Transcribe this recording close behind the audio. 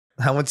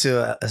I went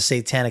to a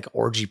satanic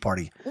orgy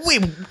party.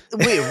 Wait,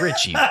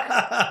 Richie.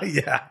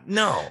 Yeah.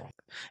 No.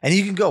 And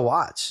you can go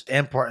watch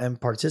and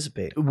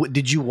participate.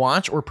 Did you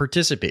watch or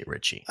participate,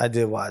 Richie? I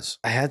did watch.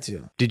 I had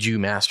to. Did you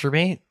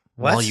masturbate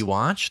while you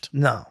watched?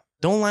 No.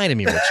 Don't lie to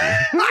me, Richie.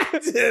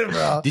 I did,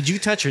 bro. Did you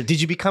touch her? Did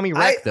you become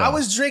erect though? I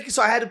was drinking,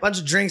 so I had a bunch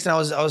of drinks, and I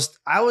was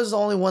the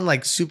only one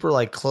like super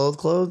like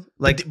clothed.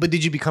 Like, but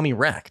did you become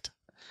erect?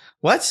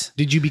 What?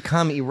 Did you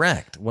become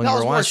erect when you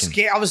were watching?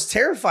 Scared. I was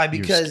terrified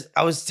because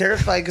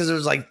there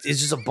was like it's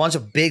just a bunch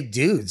of big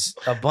dudes,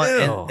 a bunch,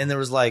 and there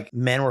was like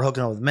men were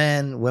hooking up with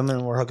men,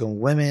 women were hooking with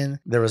women.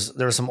 There was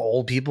some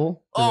old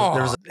people.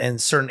 There was in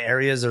certain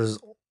areas there was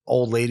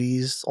old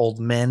ladies, old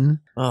men.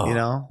 Oh, you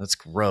know, that's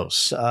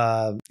gross.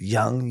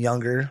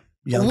 Younger.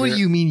 What do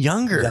you mean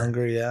younger?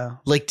 Younger, yeah.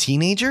 Like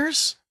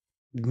teenagers?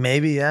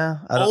 Maybe, yeah.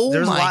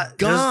 There's my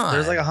God.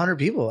 There's like 100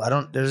 people.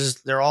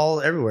 They're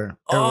all everywhere.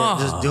 They're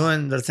just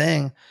doing their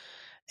thing.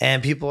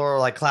 And people are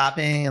like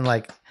clapping and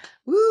like,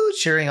 woo,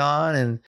 cheering on. And